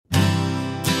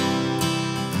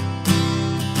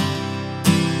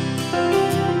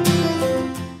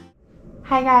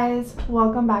Hi guys,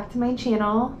 welcome back to my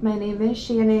channel. My name is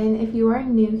Shannon. If you are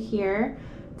new here,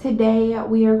 today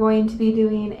we are going to be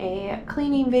doing a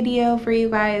cleaning video for you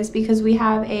guys because we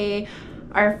have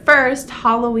our first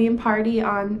Halloween party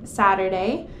on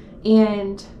Saturday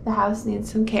and the house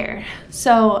needs some care.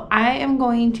 So I am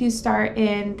going to start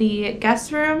in the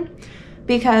guest room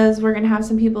because we're gonna have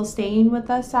some people staying with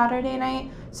us Saturday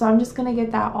night. So I'm just gonna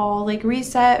get that all like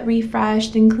reset,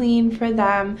 refreshed, and clean for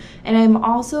them. And I'm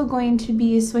also going to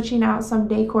be switching out some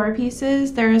decor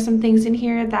pieces. There are some things in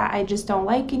here that I just don't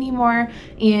like anymore.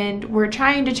 And we're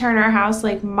trying to turn our house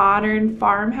like modern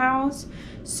farmhouse.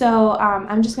 So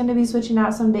I'm just gonna be switching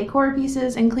out some decor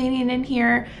pieces and cleaning in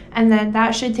here. And then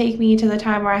that should take me to the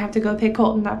time where I have to go pick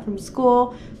Colton up from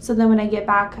school. So then when I get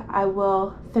back, I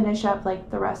will finish up like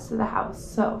the rest of the house.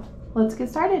 So let's get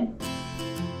started.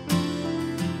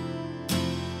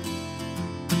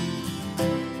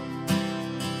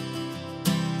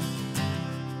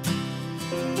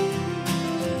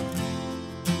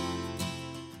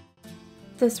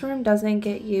 This room doesn't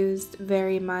get used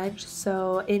very much,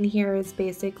 so in here is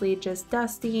basically just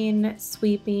dusting,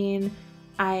 sweeping.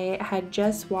 I had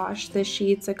just washed the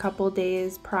sheets a couple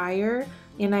days prior,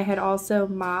 and I had also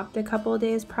mopped a couple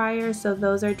days prior, so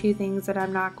those are two things that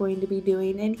I'm not going to be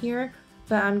doing in here,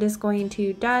 but I'm just going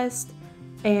to dust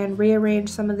and rearrange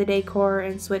some of the decor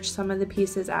and switch some of the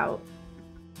pieces out.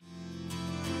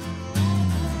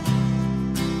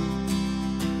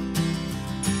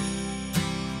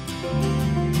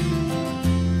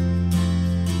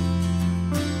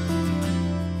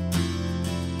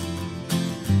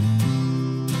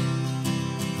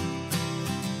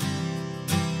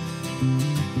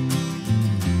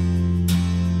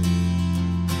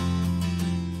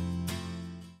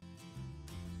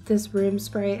 This room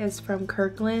spray is from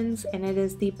Kirkland's and it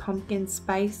is the pumpkin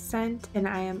spice scent, and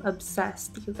I am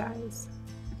obsessed, you guys.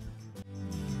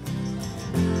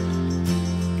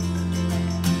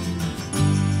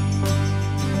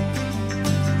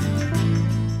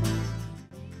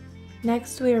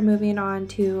 Next we are moving on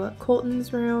to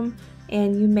Colton's room,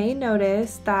 and you may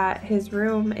notice that his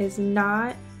room is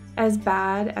not as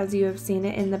bad as you have seen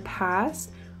it in the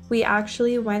past. We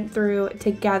actually went through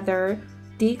together,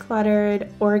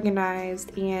 decluttered,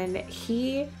 organized, and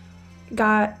he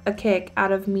got a kick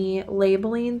out of me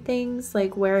labeling things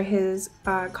like where his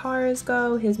cars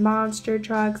go, his monster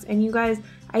trucks, and you guys,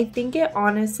 I think it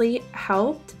honestly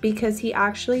helped because he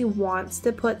actually wants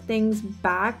to put things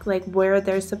back like where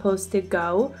they're supposed to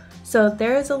go. So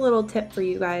there's a little tip for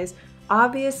you guys.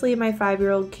 Obviously my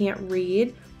 5-year-old can't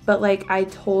read, but like I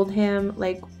told him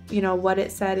like, you know, what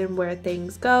it said and where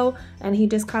things go, and he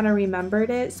just kind of remembered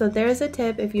it. So there's a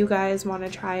tip if you guys want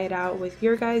to try it out with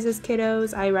your guys'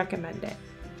 kiddos. I recommend it.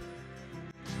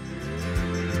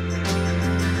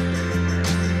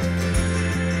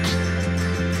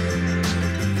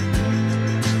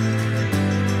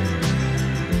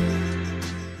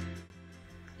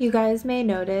 You guys may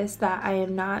notice that I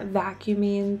am not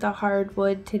vacuuming the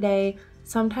hardwood today.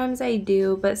 Sometimes I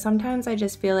do, but sometimes I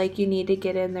just feel like you need to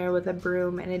get in there with a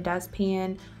broom and a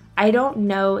dustpan. I don't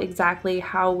know exactly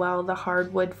how well the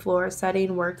hardwood floor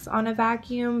setting works on a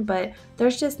vacuum, but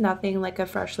there's just nothing like a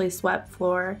freshly swept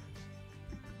floor.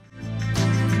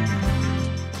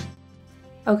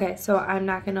 Okay, so I'm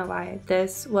not gonna lie,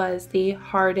 this was the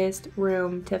hardest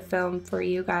room to film for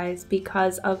you guys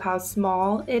because of how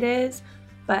small it is,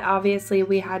 but obviously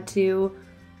we had to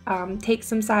take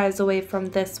some size away from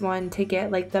this one to get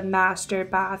like the master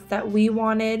bath that we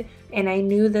wanted, and I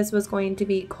knew this was going to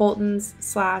be Colton's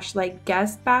 / like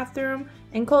guest bathroom,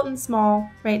 and Colton's small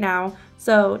right now,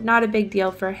 so not a big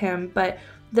deal for him, but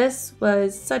this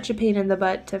was such a pain in the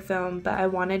butt to film, but I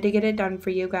wanted to get it done for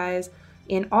you guys.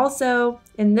 And also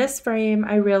in this frame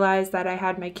I realized that I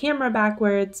had my camera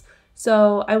backwards,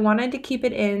 so I wanted to keep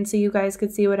it in so you guys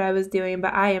could see what I was doing,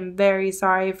 but I am very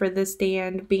sorry for the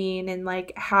stand being in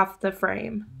like half the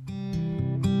frame.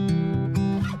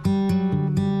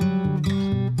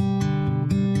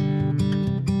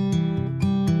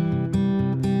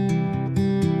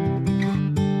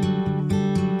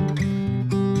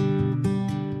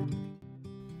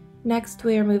 Next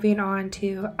we are moving on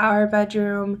to our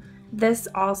bedroom. This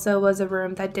also was a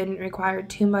room that didn't require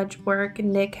too much work.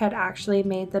 Nick had actually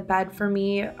made the bed for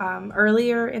me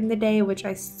earlier in the day, which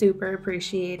I super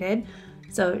appreciated.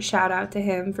 So shout out to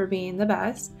him for being the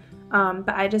best. But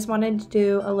I just wanted to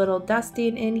do a little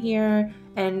dusting in here.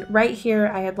 And right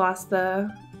here I had lost the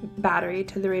battery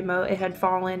to the remote. It had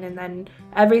fallen and then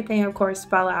everything of course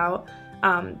fell out.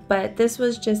 But this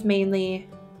was just mainly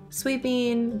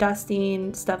sweeping,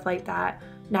 dusting, stuff like that.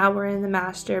 Now we're in the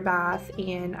master bath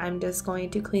and I'm just going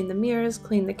to clean the mirrors,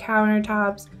 clean the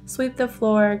countertops, sweep the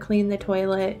floor, clean the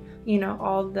toilet, you know,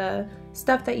 all the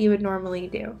stuff that you would normally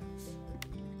do.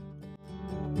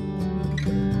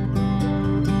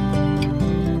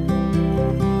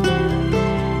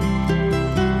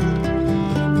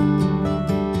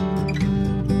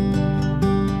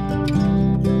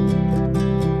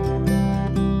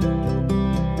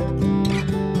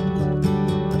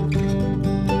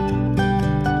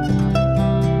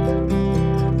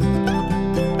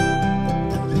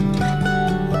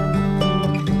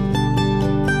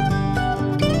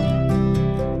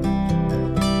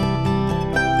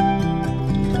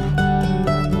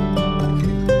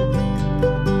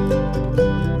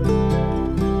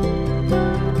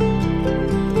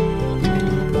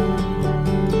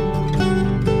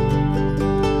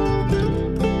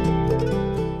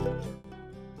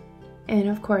 And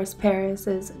of course, Paris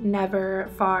is never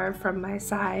far from my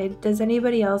side. Does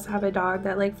anybody else have a dog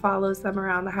that like follows them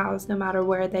around the house no matter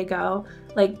where they go?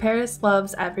 Like, Paris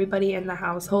loves everybody in the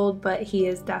household, but he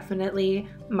is definitely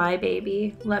my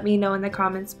baby. Let me know in the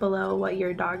comments below what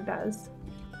your dog does.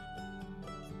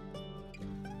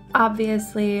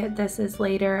 Obviously, this is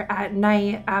later at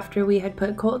night after we had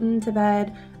put Colton to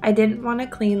bed. I didn't want to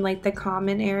clean like the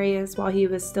common areas while he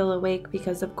was still awake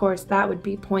because of course that would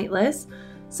be pointless.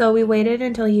 So we waited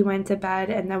until he went to bed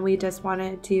and then we just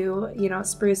wanted to, you know,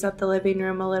 spruce up the living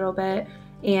room a little bit.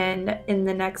 And in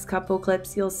the next couple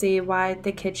clips, you'll see why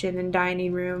the kitchen and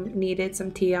dining room needed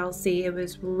some TLC. It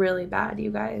was really bad,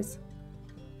 you guys.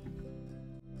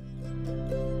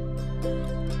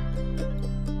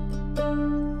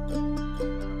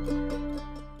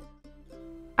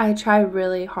 I try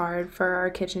really hard for our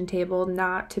kitchen table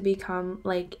not to become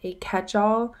like a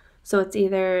catch-all. So it's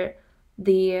either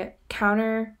the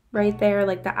counter right there,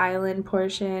 like the island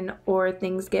portion, or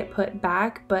things get put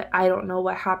back, but I don't know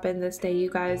what happened this day,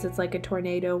 you guys. It's like a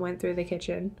tornado went through the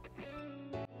kitchen.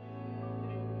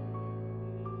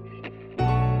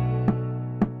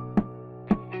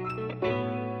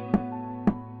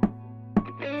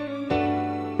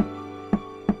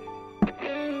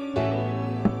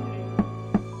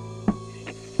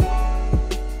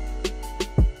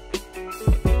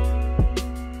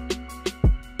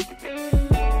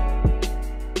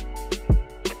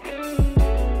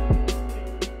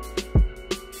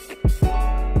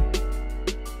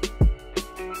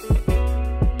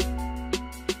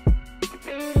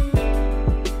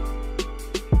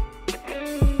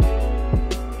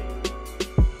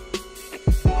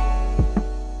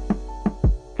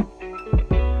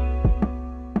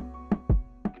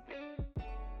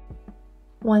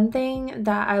 One thing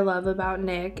that I love about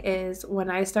Nick is when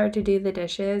I start to do the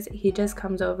dishes, he just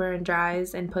comes over and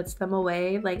dries and puts them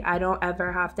away. Like, I don't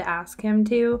ever have to ask him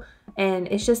to. And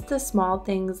it's just the small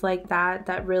things like that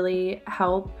that really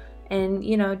help and,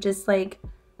 you know, just like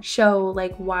show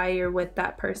like why you're with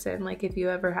that person. Like, if you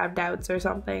ever have doubts or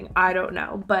something, I don't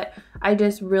know. But I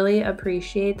just really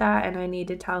appreciate that, and I need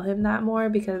to tell him that more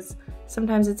because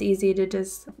sometimes it's easy to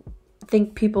just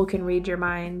think people can read your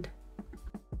mind.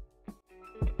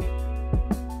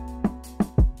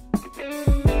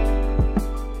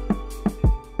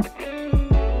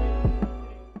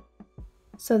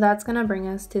 So that's gonna bring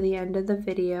us to the end of the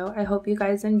video. I hope you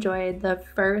guys enjoyed the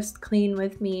first clean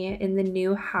with me in the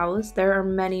new house. There are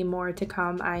many more to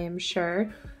come, I am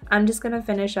sure. I'm just gonna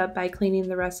finish up by cleaning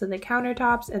the rest of the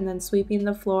countertops and then sweeping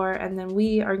the floor, and then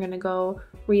we are gonna go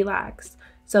relax.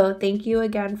 So thank you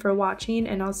again for watching,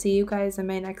 and I'll see you guys in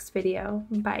my next video.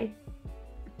 Bye.